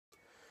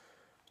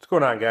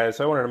going on, guys?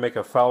 I wanted to make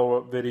a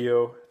follow-up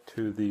video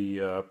to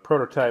the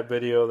prototype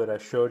video that I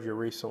showed you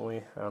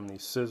recently on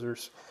these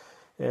scissors,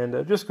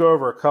 and just go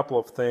over a couple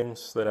of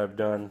things that I've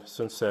done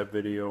since that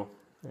video,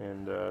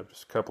 and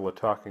just a couple of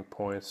talking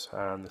points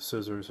on the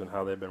scissors and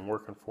how they've been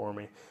working for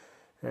me.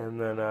 And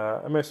then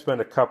I may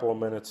spend a couple of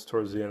minutes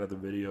towards the end of the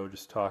video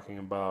just talking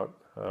about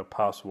a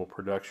possible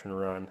production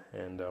run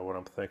and what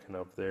I'm thinking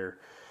of there.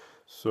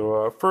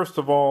 So first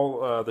of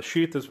all, the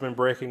sheath has been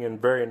breaking in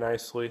very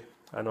nicely.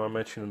 I know I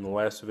mentioned in the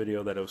last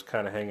video that it was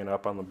kind of hanging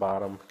up on the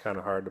bottom, kind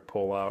of hard to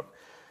pull out.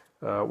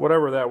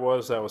 Whatever that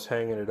was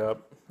hanging it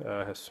up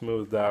has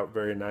smoothed out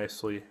very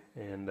nicely,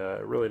 and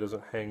it really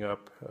doesn't hang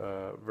up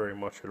very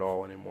much at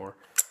all anymore.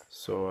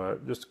 So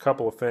just a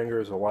couple of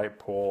fingers, a light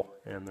pull,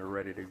 and they're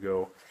ready to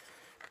go.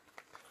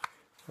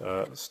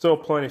 Still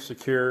plenty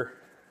secure,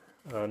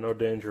 no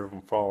danger of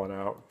them falling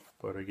out,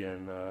 but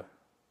again,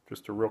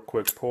 just a real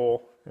quick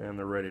pull and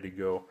they're ready to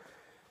go.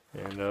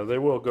 And they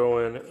will go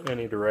in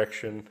any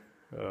direction,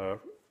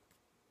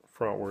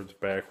 frontwards,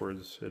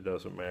 backwards, it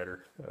doesn't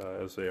matter,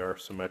 as they are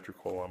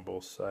symmetrical on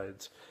both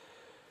sides.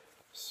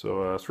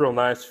 So it's real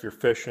nice if you're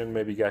fishing,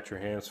 maybe you got your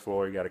hands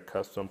full, you got to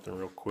cut something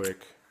real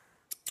quick,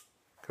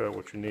 cut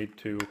what you need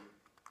to,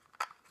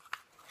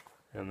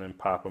 and then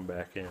pop them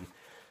back in.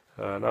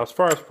 Now as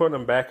far as putting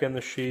them back in the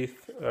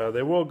sheath,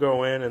 they will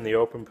go in the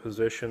open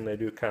position. They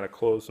do kind of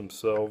close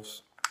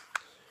themselves.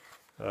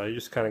 You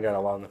just kind of got to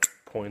line the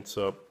points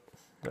up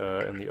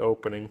in the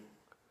opening.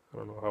 I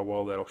don't know how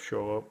well that'll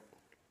show up.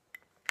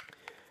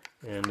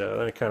 And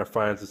then it kind of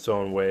finds its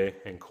own way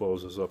and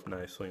closes up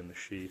nicely in the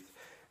sheath.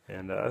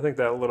 And I think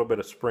that little bit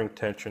of spring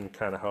tension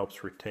kind of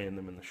helps retain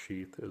them in the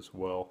sheath as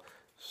well.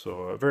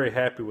 So very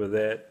happy with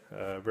that.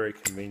 Very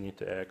convenient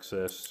to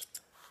access,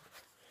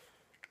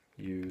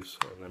 use,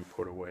 and then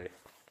put away.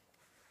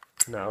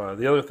 Now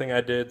the other thing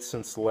I did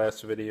since the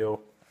last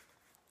video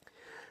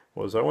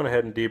was I went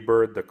ahead and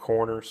deburred the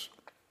corners,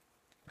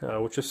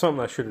 which is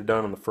something I should have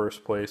done in the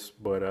first place,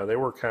 but they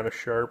were kind of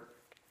sharp,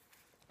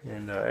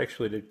 and I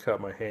actually did cut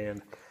my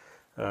hand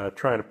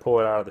trying to pull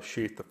it out of the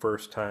sheath the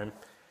first time.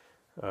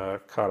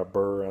 Caught a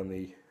burr on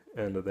the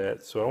end of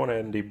that, so I went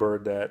ahead and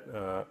deburred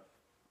that,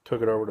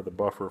 took it over to the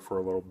buffer for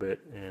a little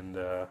bit, and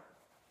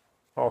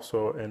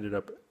also ended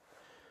up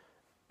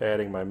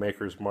adding my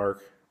maker's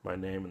mark, my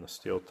name and the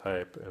steel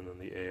type, and then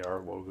the AR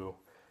logo,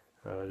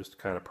 just to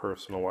kind of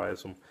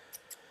personalize them.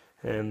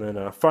 And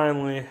then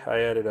finally I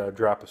added a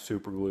drop of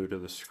super glue to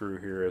the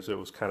screw here, as it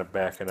was kind of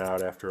backing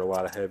out after a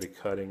lot of heavy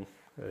cutting.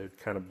 It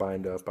kind of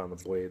bind up on the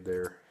blade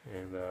there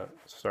and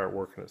start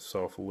working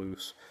itself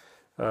loose.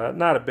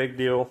 Not a big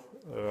deal.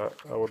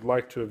 I would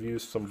like to have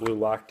used some blue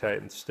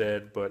Loctite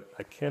instead, but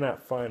I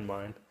cannot find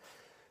mine.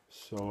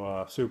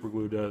 So super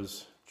glue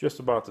does just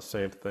about the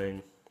same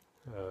thing,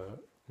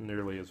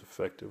 nearly as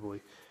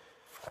effectively.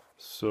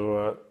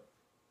 So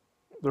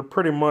they're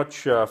pretty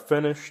much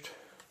finished,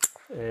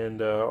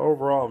 and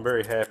overall I'm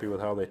very happy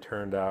with how they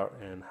turned out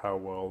and how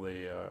well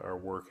they are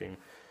working.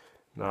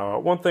 Now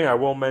one thing I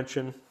will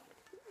mention,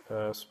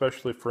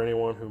 especially for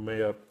anyone who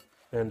may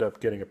end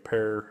up getting a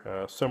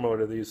pair similar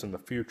to these in the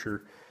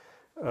future,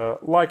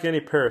 like any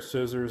pair of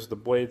scissors, the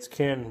blades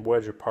can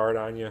wedge apart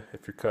on you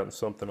if you're cutting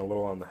something a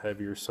little on the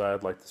heavier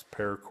side, like this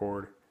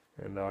paracord,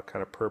 and I'll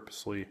kind of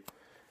purposely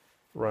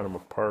run them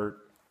apart.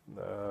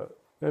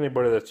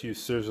 Anybody that's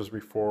used scissors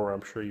before,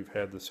 I'm sure you've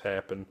had this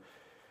happen,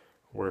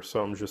 where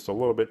something's just a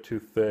little bit too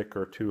thick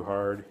or too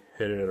hard,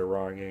 hit it at a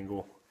wrong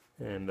angle,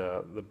 and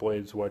the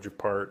blades wedge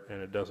apart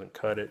and it doesn't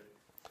cut it.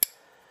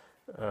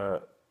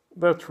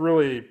 That's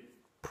really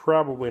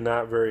probably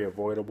not very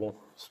avoidable,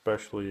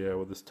 especially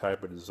with this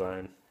type of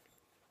design.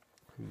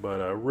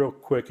 But a real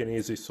quick and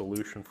easy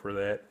solution for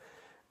that,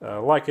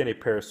 like any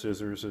pair of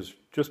scissors, is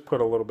just put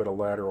a little bit of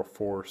lateral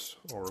force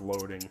or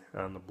loading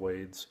on the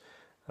blades,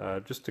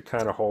 just to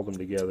kind of hold them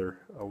together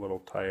a little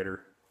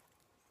tighter.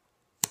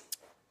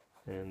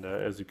 And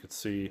as you can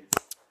see,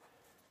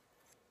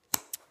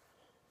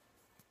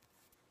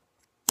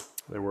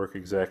 they work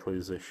exactly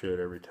as they should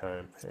every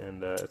time,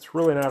 and it's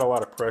really not a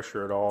lot of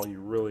pressure at all. You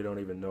really don't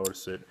even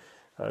notice it.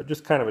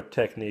 Just kind of a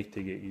technique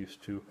to get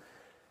used to.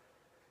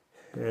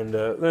 And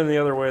then the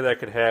other way that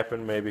could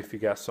happen, maybe if you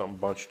got something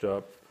bunched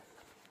up,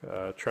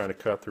 trying to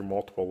cut through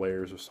multiple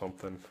layers or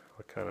something,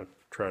 I kind of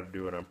try to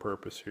do it on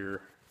purpose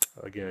here.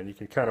 Again, you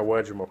can kind of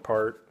wedge them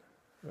apart,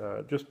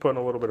 just putting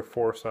a little bit of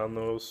force on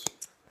those,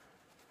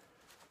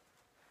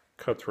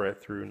 cuts right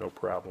through, no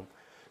problem.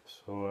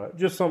 So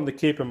just something to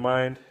keep in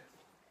mind.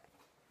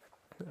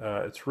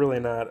 It's really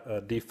not a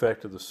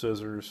defect of the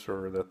scissors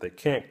or that they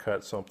can't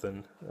cut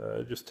something.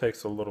 It just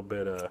takes a little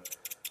bit of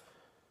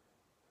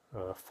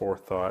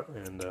forethought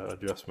and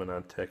adjustment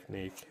on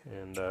technique,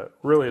 and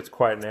really it's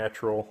quite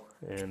natural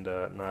and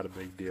not a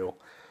big deal.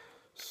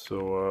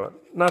 So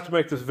not to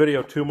make this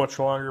video too much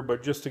longer,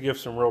 but just to give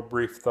some real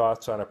brief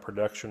thoughts on a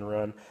production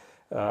run.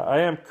 I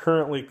am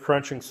currently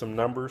crunching some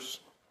numbers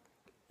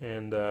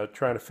and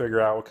trying to figure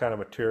out what kind of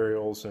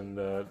materials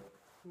and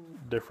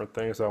different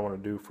things I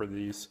want to do for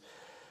these.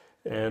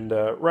 And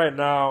right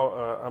now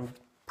I'm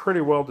pretty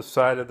well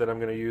decided that I'm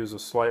going to use a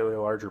slightly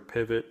larger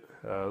pivot.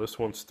 This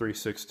one's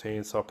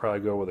 3/16, so I'll probably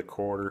go with a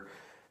 1/4,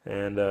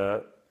 and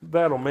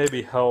that'll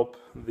maybe help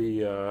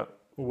the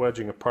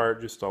wedging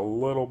apart just a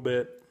little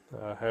bit,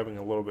 having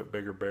a little bit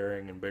bigger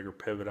bearing and bigger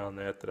pivot on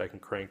that I can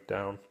crank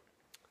down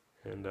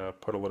and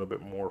put a little bit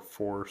more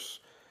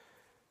force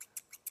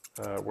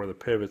where the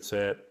pivot's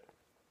at.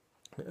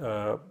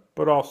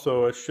 But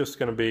also it's just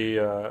going to be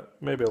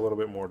maybe a little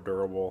bit more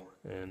durable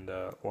and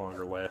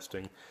longer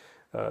lasting.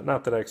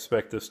 Not that I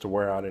expect this to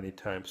wear out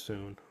anytime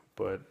soon,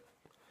 but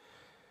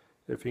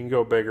if you can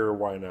go bigger,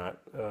 why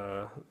not?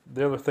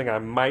 The other thing I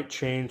might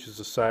change is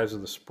the size of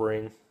the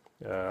spring.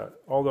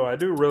 Although I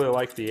do really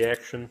like the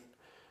action.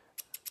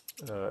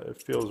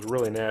 It feels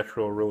really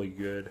natural, really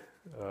good.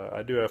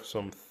 I do have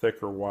some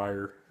thicker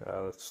wire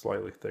that's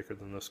slightly thicker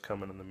than this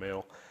coming in the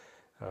mail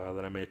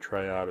that I may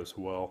try out as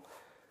well.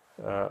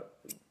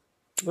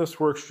 This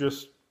works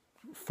just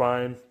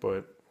fine,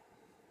 but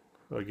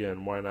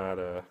again, why not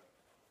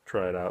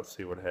try it out,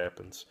 see what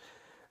happens.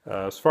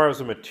 As far as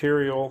the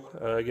material,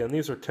 again,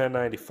 these are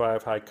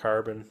 1095 high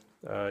carbon.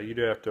 You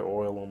do have to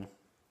oil them,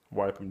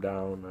 wipe them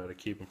down to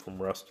keep them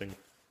from rusting.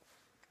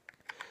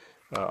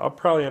 I'll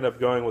probably end up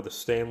going with the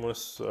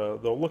stainless,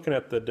 though looking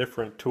at the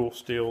different tool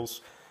steels,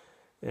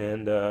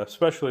 and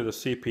especially the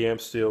CPM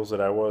steels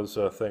that I was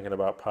thinking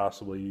about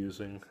possibly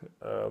using,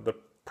 the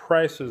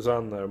prices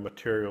on the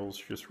materials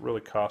just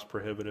really cost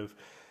prohibitive.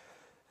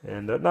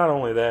 And not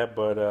only that,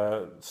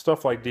 but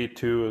stuff like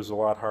D2 is a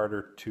lot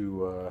harder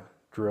to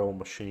drill,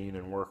 machine,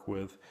 and work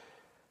with.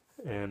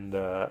 And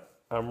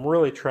I'm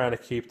really trying to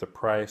keep the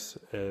price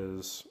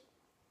as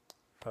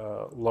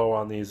low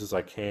on these as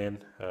I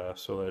can,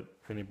 so that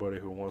anybody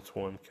who wants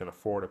one can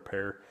afford a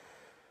pair.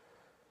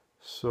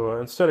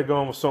 So instead of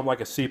going with something like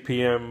a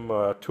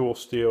CPM tool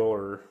steel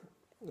or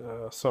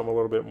something a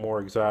little bit more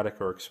exotic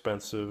or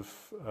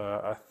expensive,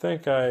 I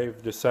think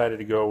I've decided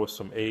to go with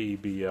some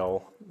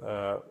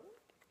AEBL.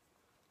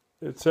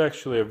 It's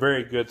actually a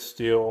very good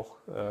steel,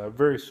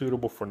 very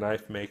suitable for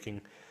knife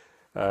making.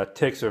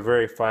 Takes a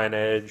very fine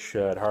edge,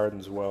 it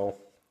hardens well,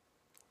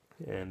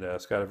 and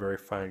it's got a very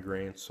fine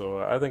grain. So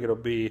I think it'll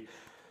be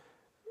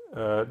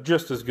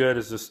just as good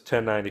as this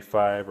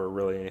 1095 or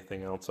really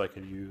anything else I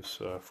could use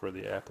for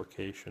the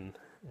application.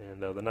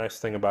 And the nice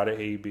thing about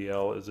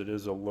AEBL is it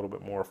is a little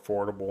bit more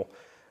affordable.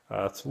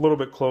 It's a little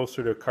bit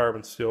closer to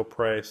carbon steel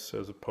price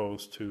as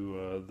opposed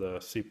to the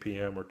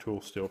CPM or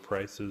tool steel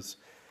prices,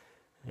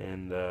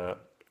 and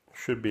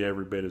should be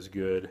every bit as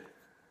good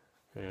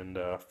and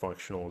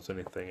functional as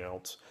anything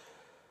else.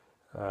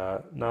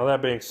 Now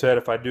that being said,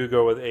 if I do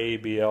go with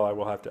AEBL, I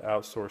will have to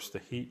outsource the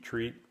heat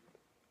treat,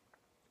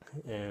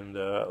 and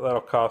that'll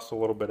cost a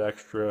little bit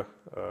extra.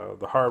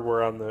 The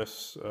hardware on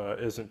this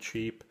isn't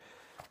cheap.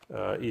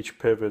 Each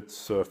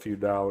pivot's a few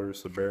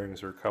dollars, the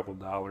bearings are a couple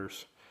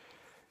dollars,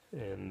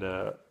 and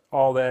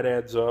all that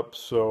adds up.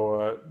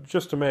 So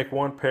just to make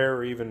one pair,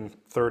 or even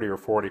 30 or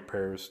 40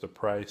 pairs, the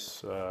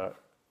price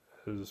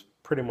is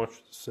pretty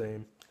much the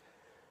same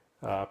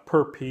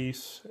per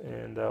piece,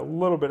 and a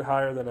little bit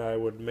higher than I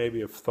would maybe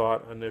have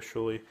thought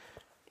initially.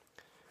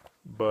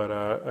 But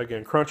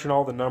again, crunching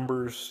all the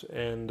numbers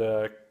and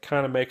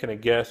kind of making a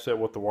guess at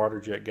what the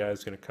water jet guy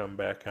is going to come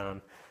back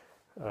on,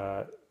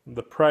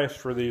 the price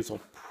for these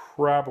will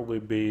probably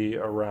be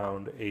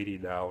around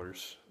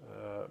 $80.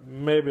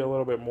 Maybe a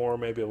little bit more,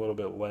 maybe a little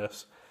bit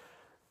less.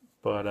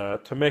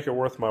 But to make it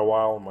worth my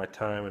while and my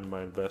time and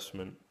my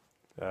investment,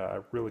 I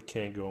really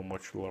can't go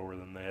much lower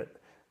than that.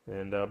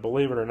 And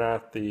believe it or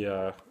not,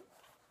 the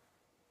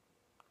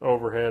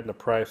overhead and the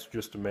price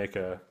just to make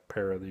a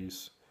pair of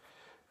these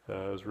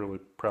is really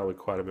probably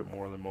quite a bit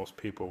more than most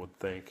people would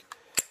think.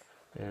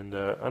 And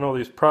I know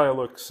these probably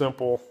look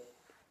simple,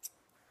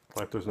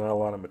 like there's not a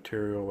lot of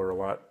material or a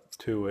lot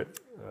to it,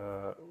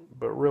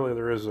 but really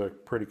there is a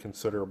pretty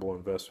considerable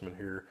investment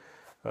here,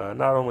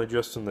 not only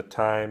just in the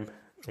time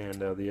and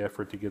the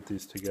effort to get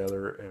these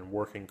together and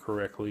working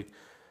correctly,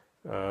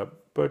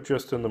 but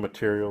just in the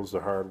materials, the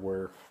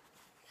hardware,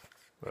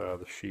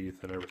 the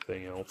sheath, and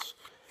everything else.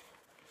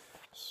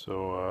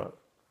 So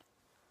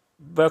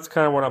that's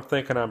kind of what I'm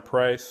thinking on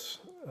price.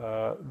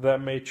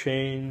 That may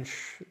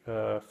change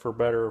for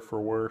better or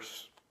for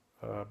worse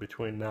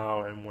between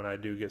now and when I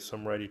do get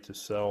some ready to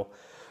sell.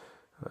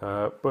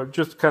 But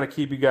just to kind of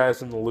keep you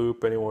guys in the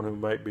loop, anyone who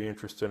might be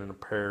interested in a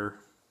pair,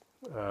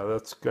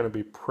 that's going to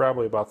be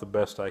probably about the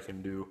best I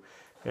can do.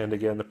 And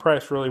again, the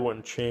price really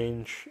wouldn't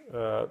change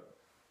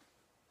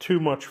too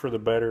much for the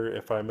better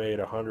if I made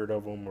 100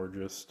 of them or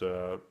just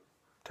 10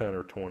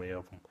 or 20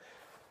 of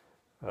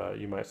them.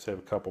 You might save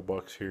a couple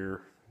bucks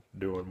here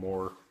doing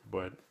more,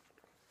 but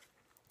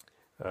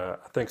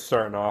I think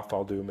starting off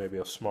I'll do maybe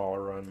a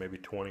smaller run, maybe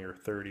 20 or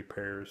 30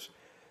 pairs,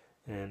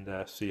 and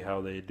see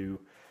how they do.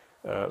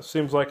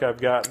 Seems like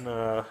I've gotten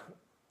a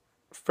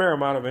fair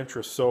amount of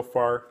interest so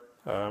far.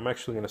 I'm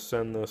actually going to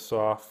send this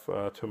off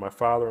to my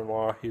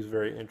father-in-law. He's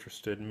very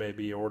interested in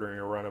maybe ordering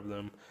a run of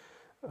them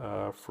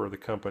for the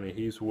company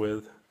he's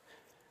with,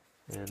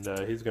 and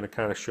he's going to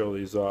kind of show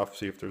these off,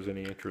 see if there's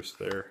any interest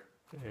there.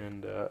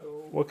 and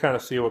we'll kind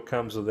of see what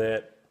comes of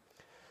that.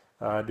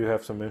 I do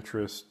have some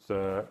interest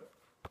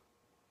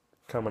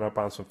coming up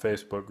on some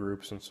Facebook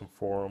groups and some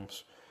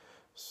forums.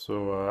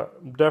 So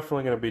I'm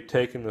definitely going to be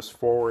taking this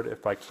forward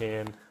if I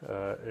can.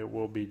 It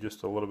will be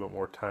just a little bit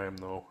more time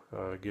though,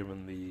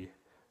 given the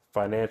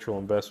financial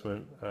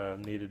investment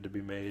needed to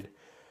be made.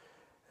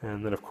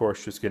 And then of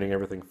course just getting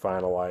everything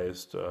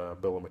finalized,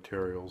 bill of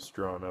materials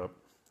drawn up,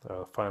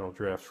 final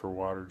drafts for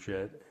water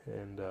jet,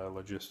 and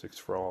logistics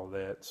for all of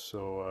that.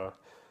 So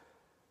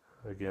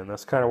again,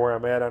 that's kind of where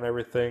I'm at on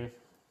everything.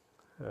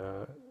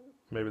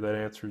 Maybe that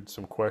answered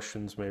some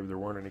questions, maybe there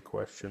weren't any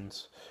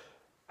questions.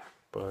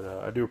 But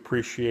I do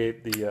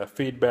appreciate the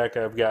feedback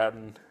I've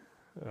gotten.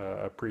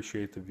 I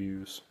appreciate the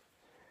views.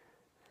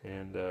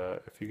 And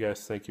if you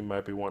guys think you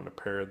might be wanting a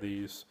pair of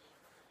these,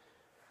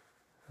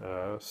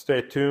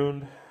 stay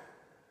tuned.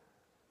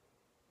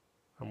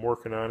 I'm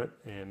working on it,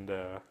 and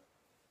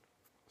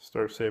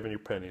start saving your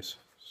pennies.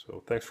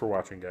 So thanks for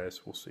watching,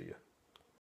 guys. We'll see you.